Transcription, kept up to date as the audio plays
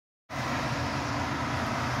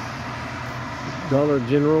Dollar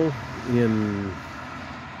General in,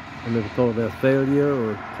 I don't know if you call it Athalia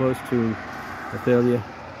or close to Athalia.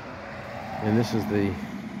 And this is the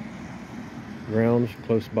grounds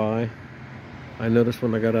close by. I noticed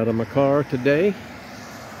when I got out of my car today,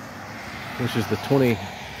 which is the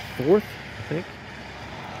 24th, I think,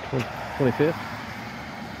 25th,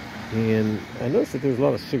 and I noticed that there's a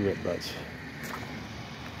lot of cigarette butts.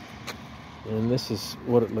 And this is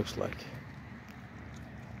what it looks like.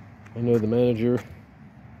 I know the manager,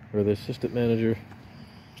 or the assistant manager,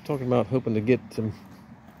 was talking about hoping to get some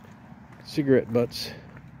cigarette butts,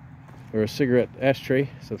 or a cigarette ashtray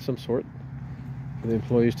of some sort, for the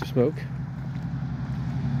employees to smoke.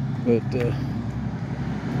 But it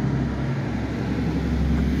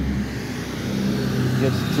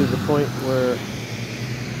gets to the point where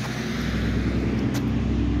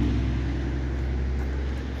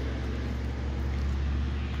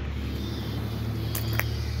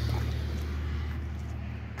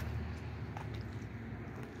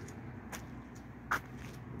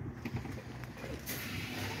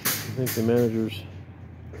I think the managers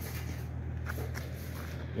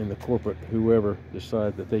and the corporate, whoever,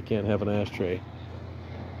 decide that they can't have an ashtray,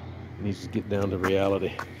 needs to get down to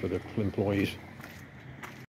reality for their employees.